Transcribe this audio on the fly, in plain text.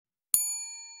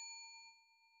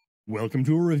Welcome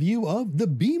to a review of the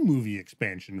B-Movie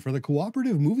expansion for the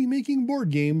cooperative movie-making board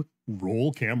game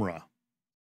Roll Camera.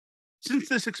 Since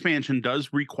this expansion does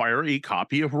require a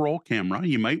copy of Roll Camera,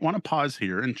 you might want to pause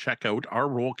here and check out our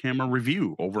Roll Camera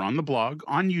review over on the blog,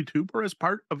 on YouTube, or as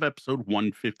part of episode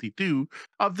 152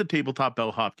 of the Tabletop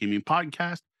Bellhop Gaming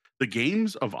Podcast, The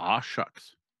Games of Aw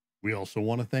Shucks. We also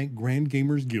want to thank Grand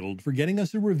Gamers Guild for getting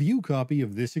us a review copy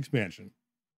of this expansion.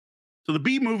 So the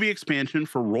B-Movie expansion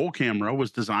for Roll Camera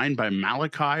was designed by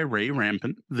Malachi Ray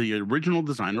Rampant, the original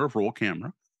designer of Roll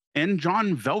Camera, and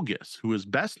John Velgus, who is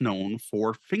best known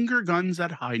for Finger Guns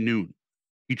at High Noon.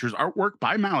 Features artwork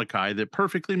by Malachi that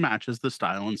perfectly matches the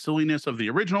style and silliness of the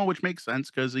original, which makes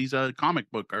sense because he's a comic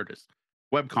book artist,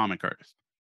 webcomic artist.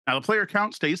 Now, the player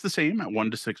count stays the same at 1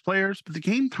 to 6 players, but the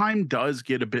game time does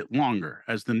get a bit longer,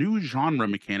 as the new genre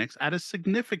mechanics add a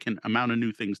significant amount of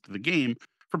new things to the game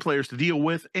for players to deal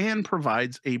with and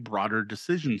provides a broader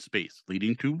decision space,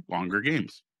 leading to longer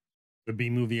games. The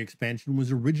B-Movie expansion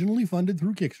was originally funded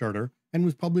through Kickstarter and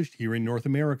was published here in North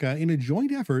America in a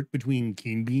joint effort between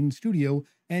Keen Bean Studio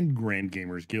and Grand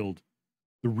Gamers Guild.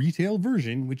 The retail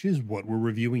version, which is what we're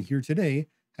reviewing here today,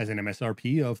 has an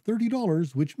MSRP of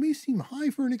 $30, which may seem high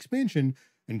for an expansion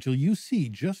until you see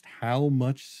just how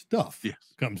much stuff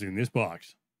comes in this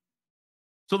box.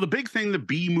 So the big thing the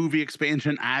B-Movie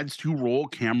expansion adds to Roll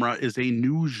Camera is a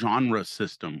new genre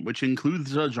system, which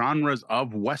includes the genres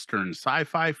of Western,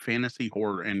 sci-fi, fantasy,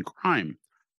 horror, and crime.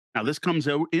 Now, this comes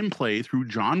out in play through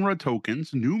genre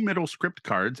tokens, new middle script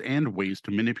cards, and ways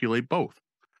to manipulate both.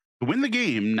 To win the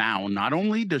game, now, not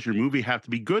only does your movie have to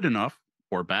be good enough,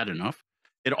 or bad enough,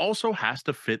 it also has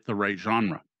to fit the right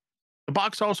genre. The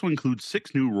box also includes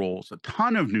 6 new roles, a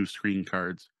ton of new screen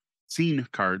cards, scene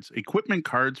cards, equipment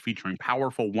cards featuring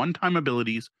powerful one-time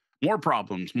abilities, more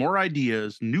problems, more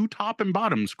ideas, new top and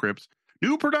bottom scripts,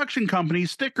 new production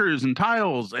companies, stickers and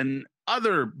tiles, and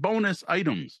other bonus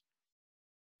items.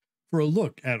 For a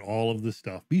look at all of this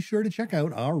stuff, be sure to check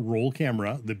out our Roll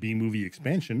Camera, the B-Movie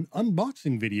expansion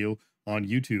unboxing video on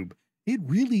YouTube. It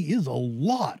really is a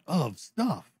lot of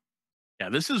stuff. Yeah,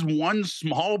 this is one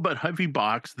small but heavy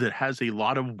box that has a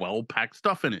lot of well-packed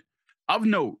stuff in it. Of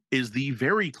note is the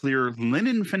very clear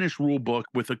linen finish rulebook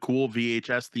with a cool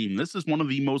VHS theme. This is one of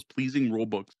the most pleasing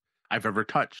rulebooks I've ever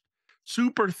touched.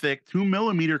 Super thick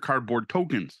 2mm cardboard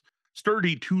tokens,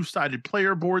 sturdy 2-sided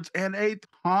player boards, and a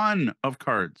ton of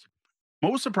cards.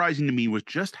 Most surprising to me was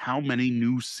just how many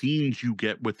new scenes you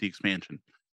get with the expansion.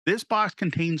 This box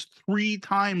contains 3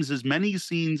 times as many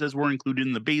scenes as were included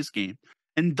in the base game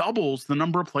and doubles the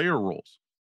number of player roles.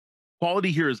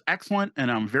 Quality here is excellent, and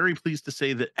I'm very pleased to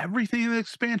say that everything in the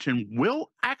expansion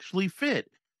will actually fit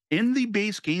in the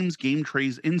base game's game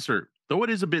trays insert, though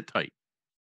it is a bit tight.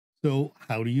 So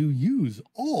how do you use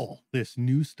all this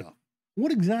new stuff?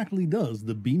 What exactly does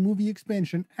the B-Movie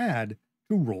expansion add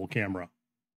to Roll Camera?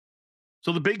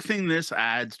 So the big thing this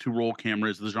adds to Roll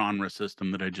Camera is the genre system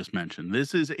that I just mentioned.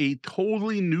 This is a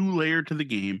totally new layer to the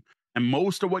game, and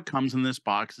most of what comes in this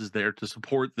box is there to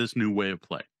support this new way of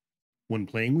play. When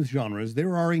playing with genres,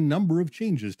 there are a number of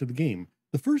changes to the game.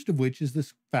 The first of which is the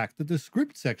fact that the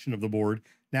script section of the board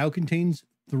now contains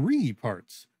 3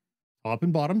 parts. Top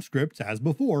and bottom scripts as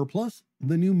before, plus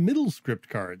the new middle script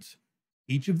cards.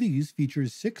 Each of these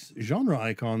features 6 genre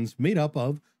icons made up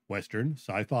of Western,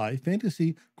 sci-fi,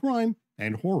 fantasy, crime,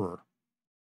 and horror.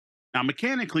 Now,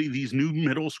 mechanically, these new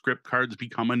middle script cards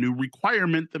become a new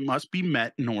requirement that must be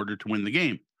met in order to win the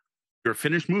game. Your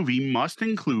finished movie must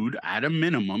include, at a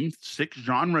minimum, 6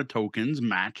 genre tokens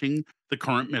matching the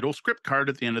current middle script card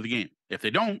at the end of the game. If they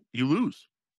don't, you lose.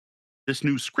 This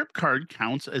new script card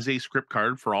counts as a script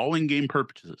card for all in-game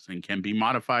purposes and can be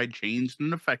modified, changed,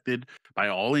 and affected by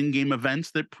all in-game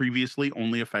events that previously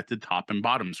only affected top and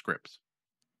bottom scripts.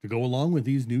 To go along with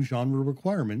these new genre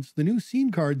requirements, the new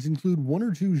scene cards include 1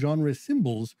 or 2 genre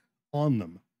symbols on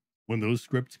them. When those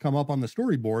scripts come up on the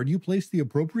storyboard, you place the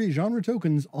appropriate genre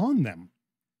tokens on them.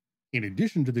 In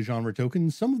addition to the genre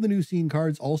tokens, some of the new scene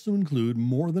cards also include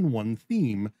more than 1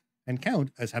 theme and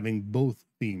count as having both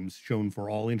themes shown for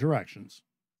all interactions.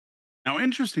 Now,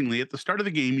 interestingly, at the start of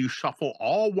the game, you shuffle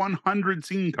all 100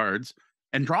 scene cards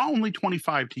and draw only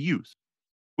 25 to use,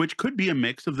 which could be a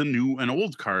mix of the new and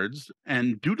old cards,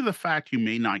 and due to the fact you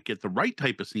may not get the right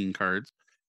type of scene cards,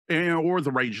 or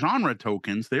the right genre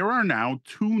tokens, there are now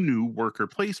 2 new worker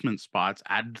placement spots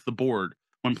added to the board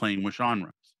when playing with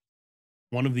genres.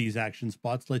 One of these action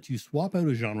spots lets you swap out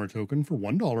a genre token for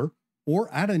 $1 or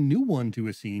add a new one to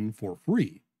a scene for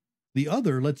free. The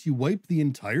other lets you wipe the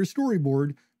entire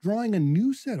storyboard, drawing a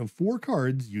new set of 4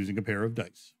 cards using a pair of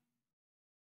dice.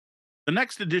 The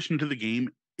next addition to the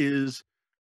game is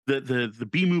The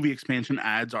B movie expansion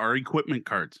adds are equipment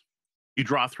cards. You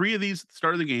draw three of these at the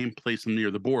start of the game, place them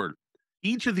near the board.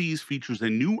 Each of these features a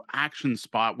new action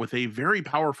spot with a very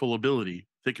powerful ability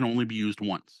that can only be used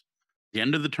once. At the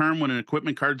end of the turn, when an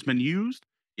equipment card's been used,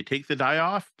 you take the die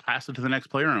off, pass it to the next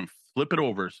player, and flip it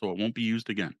over so it won't be used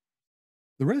again.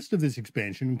 The rest of this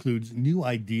expansion includes new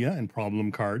idea and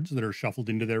problem cards that are shuffled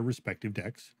into their respective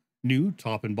decks, new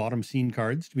top and bottom scene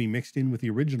cards to be mixed in with the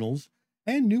originals,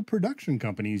 and new production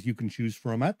companies you can choose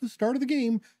from at the start of the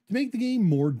game to make the game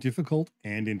more difficult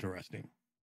and interesting.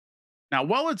 Now,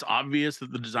 while it's obvious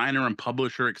that the designer and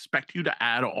publisher expect you to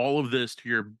add all of this to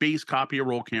your base copy of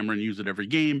Roll Camera and use it every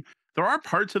game, there are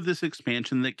parts of this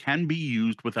expansion that can be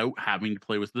used without having to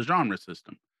play with the genre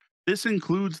system. This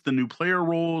includes the new player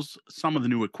roles, some of the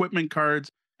new equipment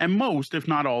cards, and most, if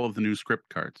not all, of the new script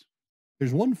cards.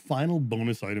 There's one final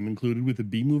bonus item included with the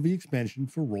B movie expansion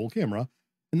for Roll Camera,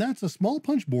 and that's a small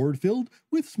punch board filled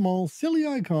with small, silly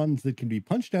icons that can be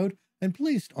punched out and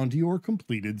placed onto your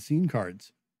completed scene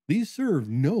cards. These serve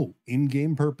no in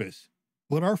game purpose,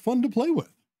 but are fun to play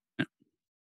with.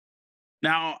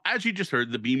 Now, as you just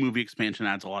heard, the B movie expansion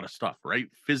adds a lot of stuff, right?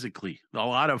 Physically, a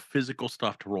lot of physical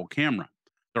stuff to Roll Camera.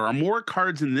 There are more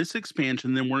cards in this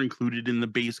expansion than were included in the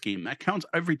base game. That counts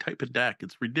every type of deck.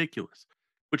 It's ridiculous,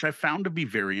 which I found to be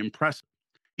very impressive.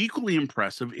 Equally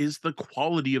impressive is the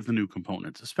quality of the new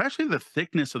components, especially the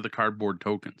thickness of the cardboard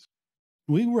tokens.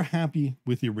 We were happy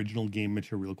with the original game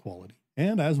material quality,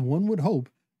 and as one would hope,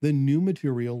 the new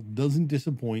material doesn't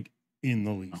disappoint in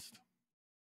the least.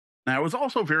 Now, I was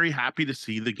also very happy to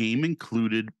see the game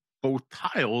included both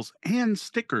tiles and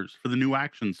stickers for the new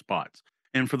action spots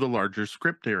and for the larger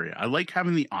script area. I like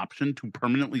having the option to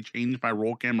permanently change my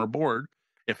roll camera board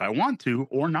if I want to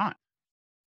or not.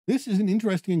 This is an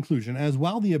interesting inclusion, as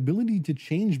while the ability to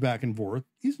change back and forth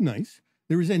is nice,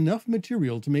 there is enough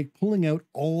material to make pulling out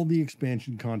all the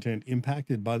expansion content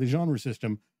impacted by the genre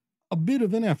system a bit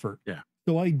of an effort. Yeah.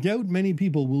 So I doubt many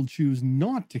people will choose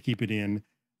not to keep it in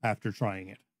after trying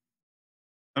it.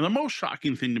 And the most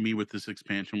shocking thing to me with this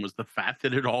expansion was the fact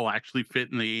that it all actually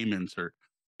fit in the aim insert.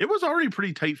 It was already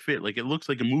pretty tight fit, like it looks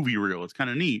like a movie reel. It's kind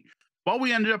of neat. While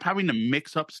we ended up having to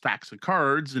mix up stacks of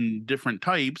cards and different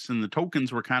types, and the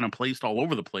tokens were kind of placed all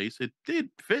over the place, it did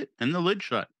fit and the lid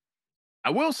shut. I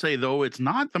will say, though, it's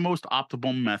not the most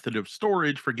optimal method of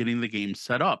storage for getting the game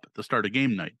set up at the start of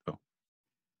game night, though.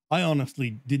 I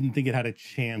honestly didn't think it had a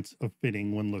chance of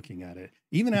fitting when looking at it.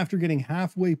 Even after getting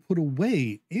halfway put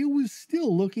away, it was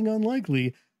still looking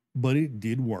unlikely, but it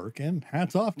did work, and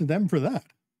hats off to them for that.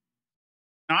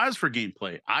 Now, as for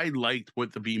gameplay, I liked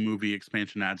what the B movie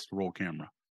expansion adds to Roll Camera.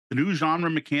 The new genre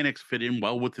mechanics fit in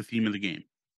well with the theme of the game.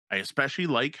 I especially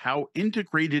like how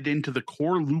integrated into the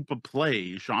core loop of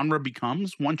play genre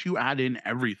becomes once you add in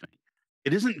everything.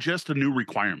 It isn't just a new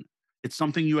requirement. It's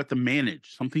something you have to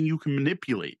manage, something you can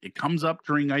manipulate. It comes up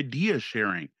during idea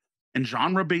sharing, and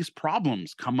genre based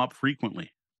problems come up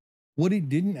frequently. What it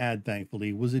didn't add,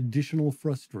 thankfully, was additional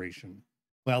frustration.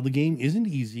 While the game isn't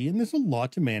easy and there's a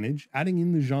lot to manage, adding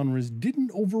in the genres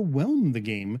didn't overwhelm the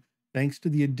game thanks to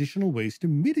the additional ways to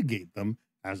mitigate them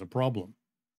as a problem.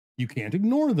 You can't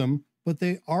ignore them, but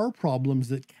they are problems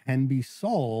that can be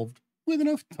solved with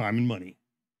enough time and money.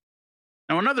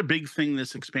 Now, another big thing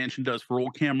this expansion does for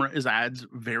Roll Camera is adds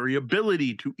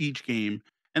variability to each game,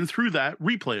 and through that,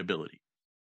 replayability.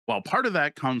 While part of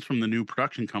that comes from the new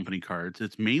production company cards,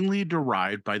 it's mainly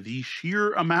derived by the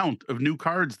sheer amount of new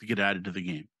cards that get added to the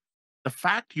game. The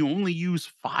fact you only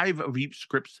use 5 of each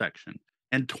script section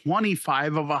and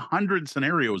 25 of 100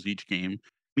 scenarios each game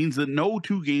means that no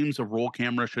two games of Roll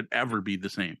Camera should ever be the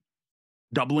same.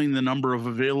 Doubling the number of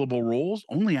available roles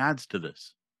only adds to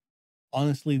this.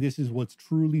 Honestly, this is what's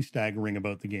truly staggering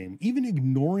about the game. Even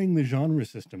ignoring the genre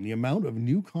system, the amount of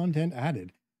new content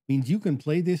added means you can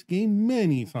play this game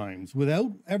many times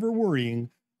without ever worrying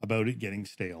about it getting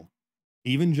stale.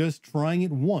 Even just trying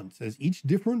it once, as each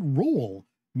different role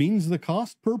means the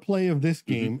cost per play of this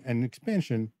game and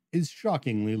expansion is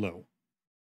shockingly low.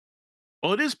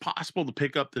 While it is possible to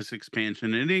pick up this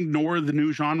expansion and ignore the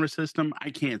new genre system, I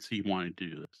can't see wanting to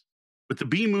do this. With the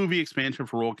B movie expansion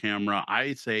for Roll Camera,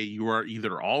 I say you are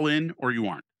either all in or you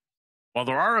aren't. While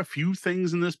there are a few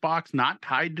things in this box not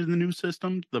tied to the new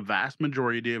system, the vast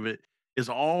majority of it is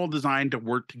all designed to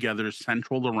work together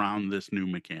central around this new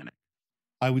mechanic.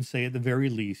 I would say at the very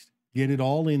least, get it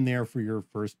all in there for your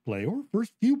first play or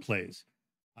first few plays.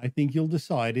 I think you'll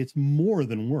decide it's more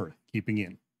than worth keeping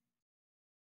in.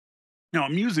 Now,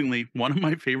 amusingly, one of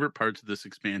my favorite parts of this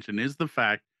expansion is the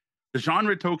fact the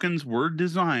genre tokens were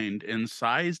designed and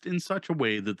sized in such a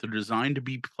way that they're designed to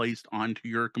be placed onto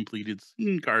your completed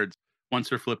scene cards once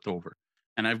they're flipped over.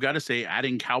 And I've got to say,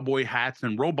 adding cowboy hats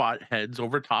and robot heads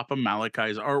over top of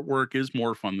Malachi's artwork is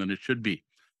more fun than it should be.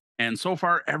 And so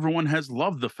far, everyone has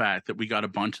loved the fact that we got a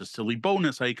bunch of silly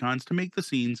bonus icons to make the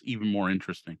scenes even more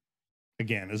interesting.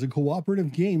 Again, as a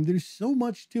cooperative game, there's so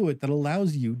much to it that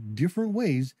allows you different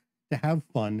ways to have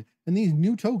fun, and these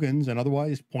new tokens and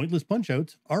otherwise pointless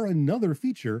punchouts are another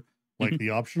feature, like the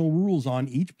optional rules on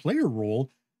each player role,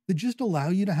 that just allow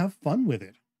you to have fun with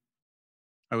it.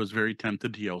 I was very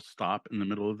tempted to yell stop in the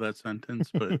middle of that sentence,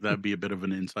 but that'd be a bit of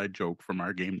an inside joke from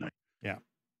our game night. Yeah.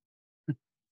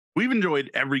 We've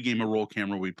enjoyed every game of roll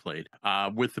camera we played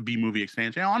with the B movie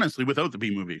expansion. Honestly, without the B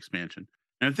movie expansion.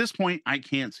 And at this point, I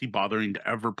can't see bothering to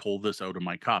ever pull this out of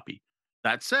my copy.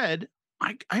 That said,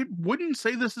 I wouldn't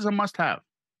say this is a must have.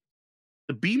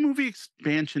 The B movie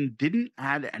expansion didn't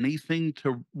add anything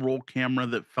to roll camera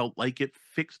that felt like it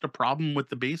fixed a problem with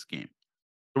the base game.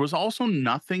 There was also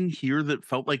nothing here that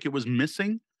felt like it was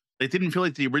missing. It didn't feel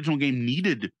like the original game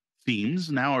needed themes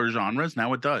now or genres.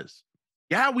 Now it does.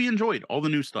 Yeah, we enjoyed all the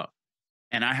new stuff.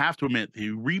 And I have to admit, the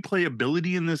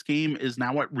replayability in this game is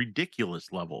now at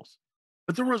ridiculous levels.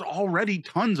 But there was already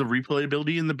tons of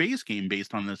replayability in the base game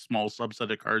based on the small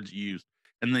subset of cards you used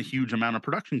and the huge amount of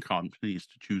production companies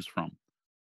to choose from.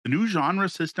 The new genre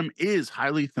system is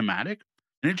highly thematic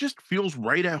and it just feels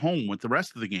right at home with the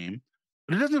rest of the game,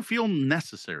 but it doesn't feel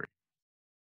necessary.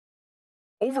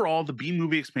 Overall, the B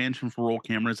movie expansion for roll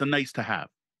camera is a nice to have.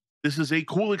 This is a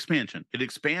cool expansion. It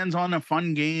expands on a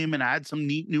fun game and adds some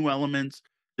neat new elements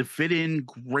that fit in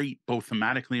great both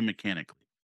thematically and mechanically.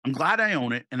 I'm glad I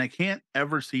own it, and I can't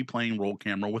ever see playing roll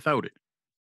camera without it.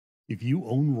 If you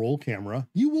own Roll Camera,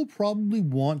 you will probably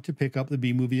want to pick up the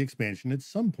B movie expansion at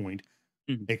some point.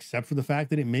 Mhm. Except for the fact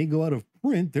that it may go out of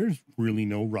print, there's really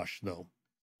no rush though.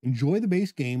 Enjoy the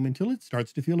base game until it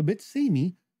starts to feel a bit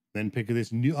samey, then pick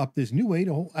this new way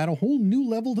to add a whole new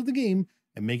level to the game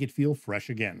and make it feel fresh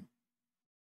again.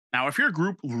 Now, if your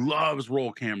group loves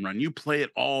roll camera and you play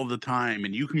it all the time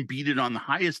and you can beat it on the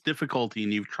highest difficulty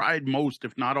and you've tried most,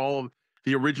 if not all, of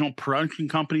the original production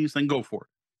companies, then go for it.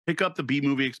 Pick up the B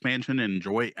movie expansion and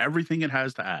enjoy everything it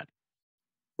has to add.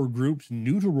 For groups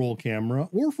new to Roll Camera,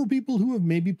 or for people who have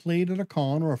maybe played at a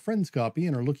con or a friend's copy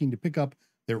and are looking to pick up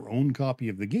their own copy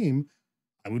of the game,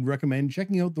 I would recommend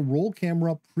checking out the Roll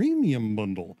Camera Premium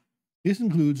Bundle. This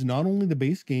includes not only the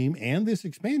base game and this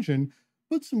expansion,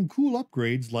 but some cool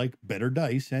upgrades like better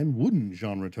dice and wooden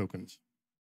genre tokens.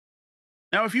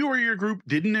 Now, if you or your group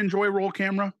didn't enjoy roll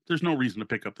camera, there's no reason to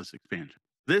pick up this expansion.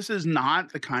 This is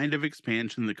not the kind of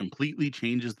expansion that completely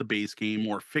changes the base game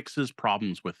or fixes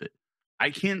problems with it.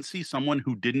 I can't see someone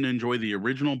who didn't enjoy the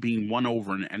original being won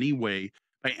over in any way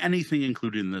by anything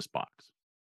included in this box.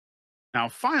 Now,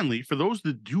 finally, for those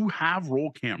that do have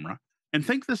roll camera and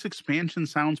think this expansion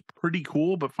sounds pretty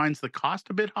cool but finds the cost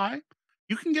a bit high,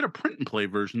 you can get a print and play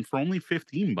version for only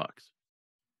 15 bucks.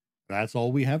 That's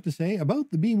all we have to say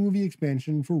about the B movie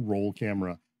expansion for Roll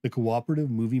Camera, the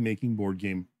cooperative movie making board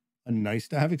game. A nice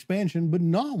to have expansion, but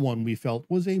not one we felt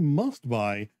was a must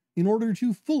buy in order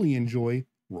to fully enjoy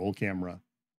Roll Camera.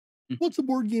 What's a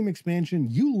board game expansion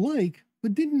you like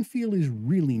but didn't feel is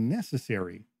really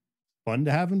necessary? Fun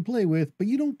to have and play with, but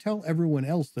you don't tell everyone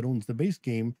else that owns the base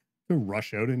game to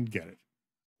rush out and get it.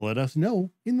 Let us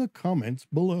know in the comments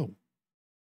below.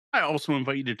 I also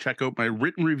invite you to check out my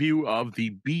written review of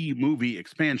the B movie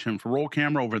expansion for roll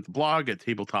camera over at the blog at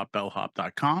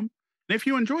tabletopbellhop.com. And if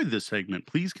you enjoyed this segment,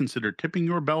 please consider tipping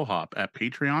your bellhop at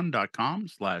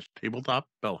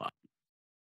patreon.com/tabletopbellhop.